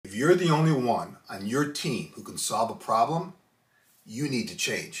you're the only one on your team who can solve a problem, you need to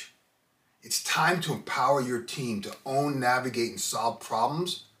change. It's time to empower your team to own, navigate, and solve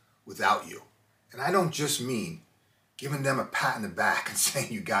problems without you. And I don't just mean giving them a pat in the back and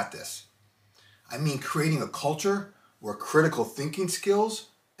saying you got this. I mean creating a culture where critical thinking skills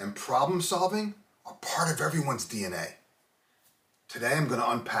and problem solving are part of everyone's DNA. Today I'm going to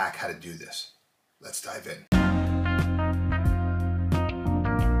unpack how to do this. Let's dive in.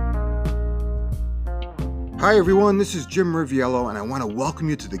 Hi everyone, this is Jim Riviello and I want to welcome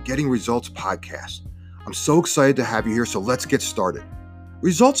you to the Getting Results podcast. I'm so excited to have you here, so let's get started.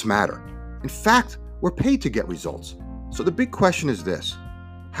 Results matter. In fact, we're paid to get results. So the big question is this: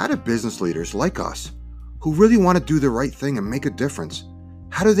 how do business leaders like us, who really want to do the right thing and make a difference,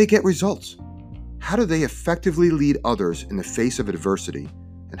 how do they get results? How do they effectively lead others in the face of adversity?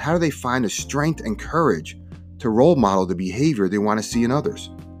 And how do they find the strength and courage to role model the behavior they want to see in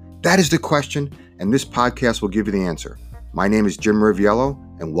others? That is the question, and this podcast will give you the answer. My name is Jim Riviello,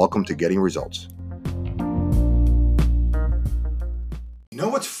 and welcome to Getting Results. You know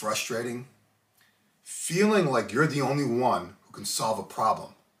what's frustrating? Feeling like you're the only one who can solve a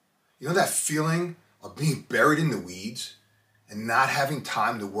problem. You know that feeling of being buried in the weeds and not having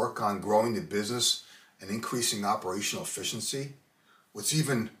time to work on growing the business and increasing operational efficiency? What's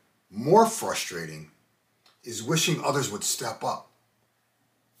even more frustrating is wishing others would step up.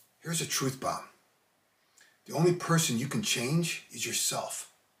 Here's a truth bomb. The only person you can change is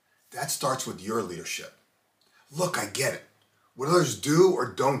yourself. That starts with your leadership. Look, I get it. What others do or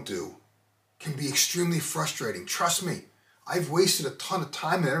don't do can be extremely frustrating. Trust me, I've wasted a ton of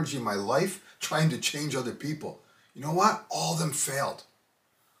time and energy in my life trying to change other people. You know what? All of them failed.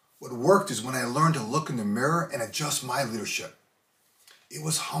 What worked is when I learned to look in the mirror and adjust my leadership. It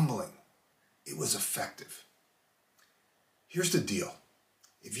was humbling. It was effective. Here's the deal.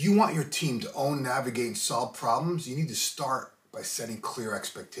 If you want your team to own, navigate, and solve problems, you need to start by setting clear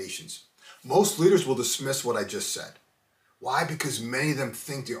expectations. Most leaders will dismiss what I just said. Why? Because many of them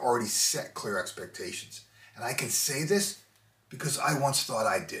think they already set clear expectations. And I can say this because I once thought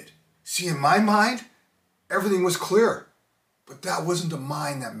I did. See, in my mind, everything was clear, but that wasn't the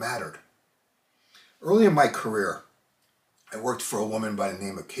mind that mattered. Early in my career, I worked for a woman by the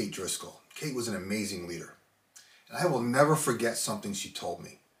name of Kate Driscoll. Kate was an amazing leader. And I will never forget something she told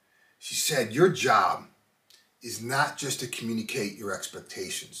me. She said, your job is not just to communicate your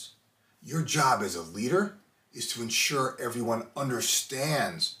expectations. Your job as a leader is to ensure everyone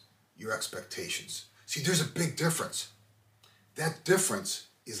understands your expectations. See, there's a big difference. That difference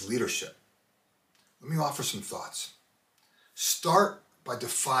is leadership. Let me offer some thoughts. Start by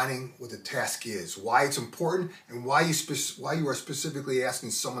defining what the task is, why it's important, and why you are specifically asking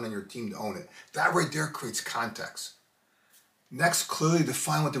someone on your team to own it. That right there creates context. Next, clearly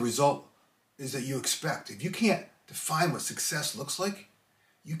define what the result is that you expect. If you can't define what success looks like,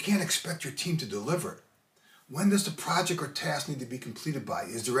 you can't expect your team to deliver it. When does the project or task need to be completed by?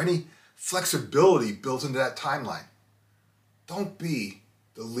 Is there any flexibility built into that timeline? Don't be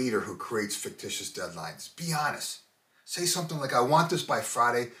the leader who creates fictitious deadlines. Be honest. Say something like, I want this by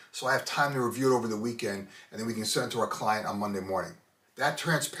Friday so I have time to review it over the weekend and then we can send it to our client on Monday morning. That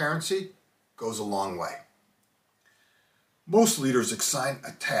transparency goes a long way. Most leaders assign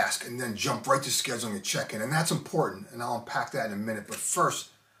a task and then jump right to scheduling a check-in, and that's important, and I'll unpack that in a minute. But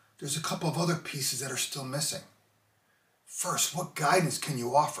first, there's a couple of other pieces that are still missing. First, what guidance can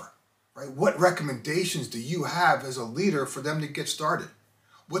you offer? Right? What recommendations do you have as a leader for them to get started?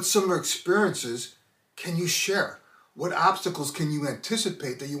 What similar experiences can you share? What obstacles can you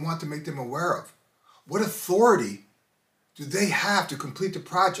anticipate that you want to make them aware of? What authority do they have to complete the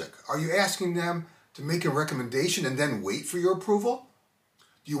project? Are you asking them to make a recommendation and then wait for your approval?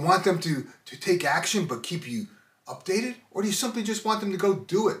 Do you want them to take action but keep you updated? Or do you simply just want them to go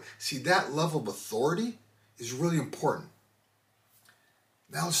do it? See, that level of authority is really important.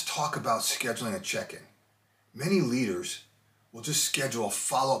 Now let's talk about scheduling a check-in. Many leaders will just schedule a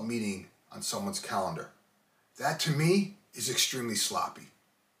follow-up meeting on someone's calendar. That, to me, is extremely sloppy.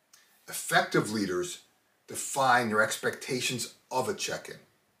 Effective leaders define their expectations of a check-in.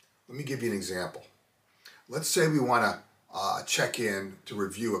 Let me give you an example. Let's say we want to check in to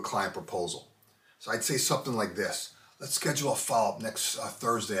review a client proposal. So I'd say something like this. Let's schedule a follow-up next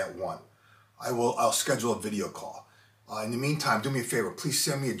Thursday at 1. I'll schedule a video call. In the meantime, do me a favor. Please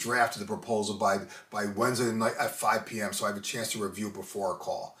send me a draft of the proposal by Wednesday night at 5 p.m. so I have a chance to review it before our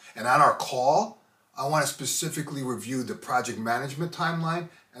call. And on our call, I want to specifically review the project management timeline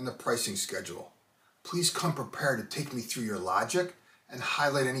and the pricing schedule. Please come prepared to take me through your logic and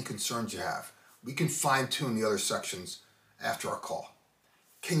highlight any concerns you have. We can fine-tune the other sections after our call.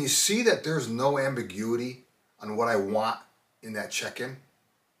 Can you see that there's no ambiguity on what I want in that check-in?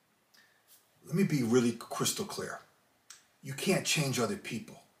 Let me be really crystal clear. You can't change other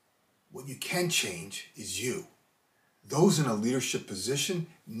people. What you can change is you. Those in a leadership position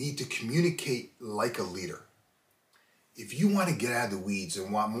need to communicate like a leader. If you want to get out of the weeds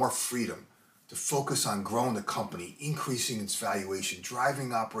and want more freedom to focus on growing the company, increasing its valuation,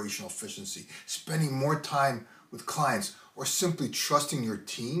 driving operational efficiency, spending more time with clients, or simply trusting your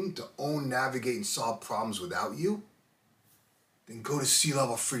team to own, navigate, and solve problems without you, then go to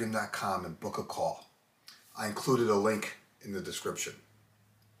clevelfreedom.com and book a call. I included a link in the description.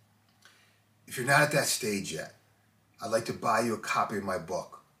 If you're not at that stage yet, I'd like to buy you a copy of my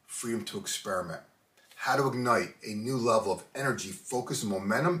book, Freedom to Experiment: How to Ignite a New Level of Energy, Focus, and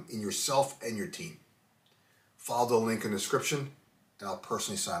Momentum in Yourself and Your Team. Follow the link in the description, and I'll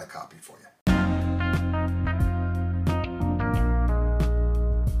personally sign a copy for you.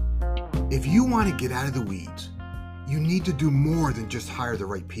 If you want to get out of the weeds, you need to do more than just hire the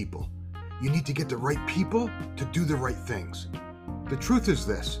right people. You need to get the right people to do the right things. The truth is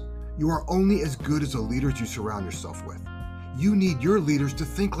this: you are only as good as the leaders you surround yourself with. You need your leaders to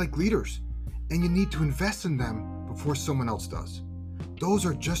think like leaders, and you need to invest in them before someone else does. Those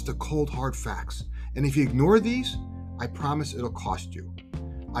are just the cold, hard facts. And if you ignore these, I promise it'll cost you.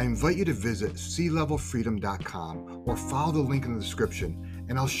 I invite you to visit clevelfreedom.com or follow the link in the description,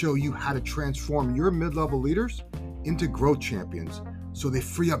 and I'll show you how to transform your mid-level leaders into growth champions so they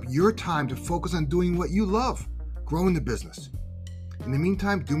free up your time to focus on doing what you love, growing the business. In the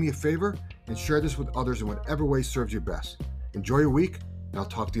meantime, do me a favor and share this with others in whatever way serves you best. Enjoy your week, and I'll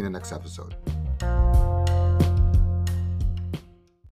talk to you in the next episode.